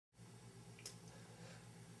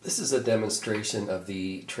This is a demonstration of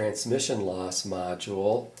the transmission loss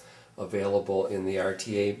module available in the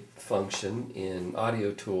RTA function in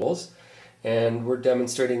AudioTools. And we're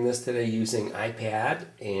demonstrating this today using iPad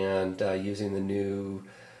and using the new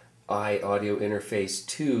iAudio Interface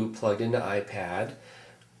 2 plugged into iPad.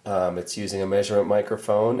 It's using a measurement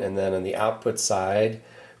microphone, and then on the output side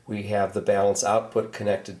we have the balance output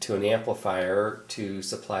connected to an amplifier to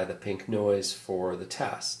supply the pink noise for the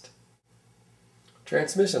test.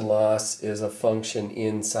 Transmission loss is a function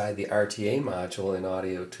inside the RTA module in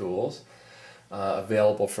AudioTools,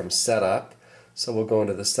 available from Setup. So we'll go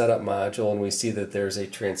into the Setup module and we see that there's a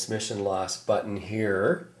transmission loss button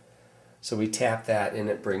here. So we tap that and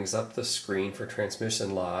it brings up the screen for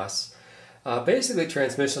transmission loss. Basically,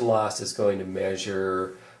 transmission loss is going to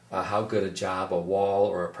measure how good a job a wall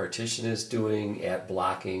or a partition is doing at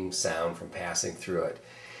blocking sound from passing through it.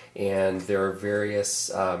 And there are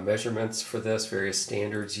various measurements for this, various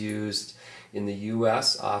standards used. In the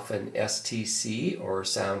US, often STC, or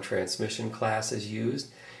Sound Transmission Class, is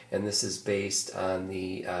used, and this is based on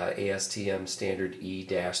the ASTM standard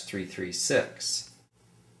E-336.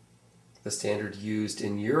 The standard used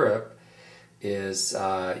in Europe is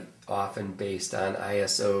often based on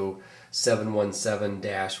ISO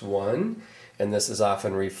 717-1, and this is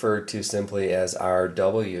often referred to simply as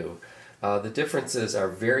RW. The differences are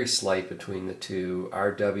very slight between the two.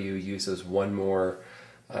 RW uses one more,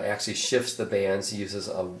 actually shifts the bands, uses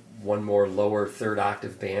one more lower third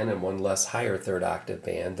octave band and one less higher third octave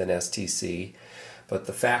band than STC, but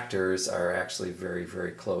the factors are actually very,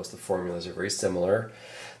 very close. The formulas are very similar.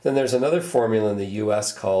 Then there's another formula in the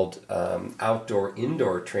US called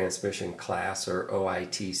Outdoor-Indoor Transmission Class, or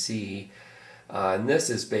OITC, and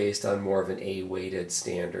this is based on more of an A-weighted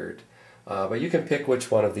standard. But you can pick which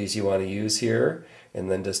one of these you want to use here and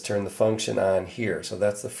then just turn the function on here. So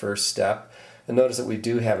that's the first step. And notice that we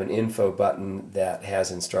do have an info button that has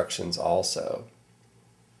instructions also.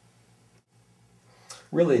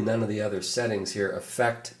 Really, none of the other settings here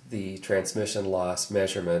affect the transmission loss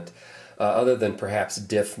measurement other than perhaps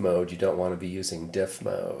diff mode. You don't want to be using diff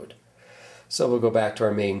mode. So we'll go back to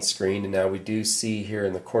our main screen, and now we do see here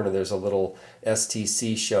in the corner there's a little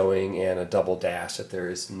STC showing and a double dash that there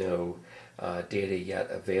is no data yet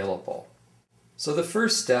available. So the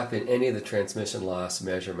first step in any of the transmission loss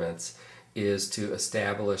measurements is to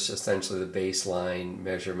establish essentially the baseline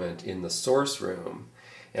measurement in the source room.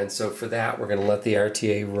 And so for that we're going to let the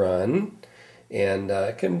RTA run, and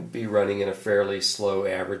it can be running in a fairly slow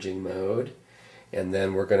averaging mode. And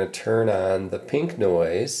then we're going to turn on the pink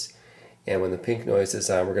noise, and when the pink noise is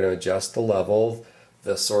on we're going to adjust the level.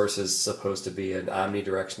 The source is supposed to be an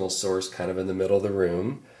omnidirectional source kind of in the middle of the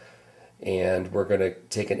room. And we're going to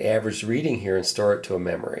take an average reading here and store it to a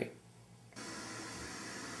memory.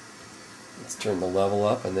 Let's turn the level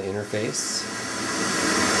up on the interface.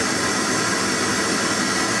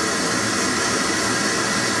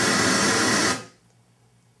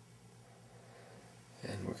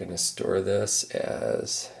 And we're going to store this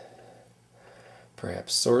as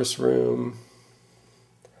perhaps source room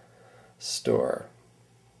store.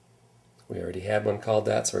 We already had one called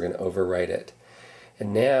that, so we're going to overwrite it.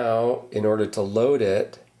 And now, in order to load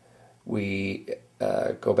it, we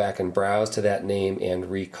go back and browse to that name and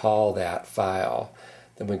recall that file.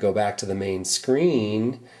 Then we go back to the main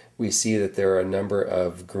screen. We see that there are a number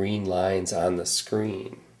of green lines on the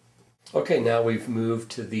screen. Okay, now we've moved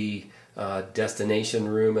to the destination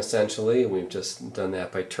room essentially. We've just done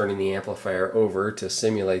that by turning the amplifier over to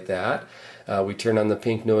simulate that. We turn on the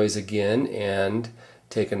pink noise again and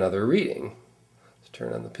take another reading.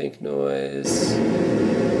 Turn on the pink noise.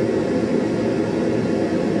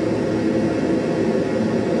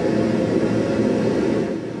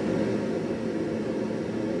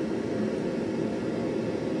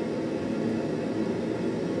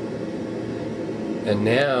 And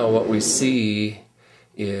now what we see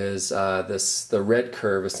is the red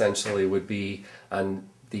curve essentially would be on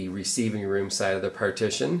the receiving room side of the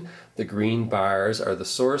partition. The green bars are the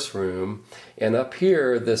source room, and up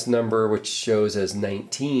here this number, which shows as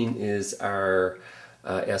 19, is our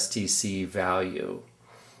STC value.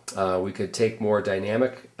 We could take more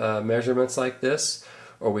dynamic measurements like this,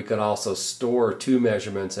 or we could also store two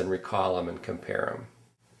measurements and recall them and compare them.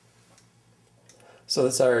 So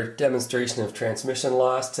that's our demonstration of transmission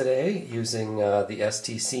loss today using the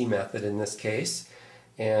STC method in this case.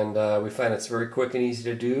 And we find it's very quick and easy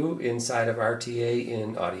to do inside of RTA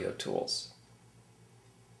in AudioTools.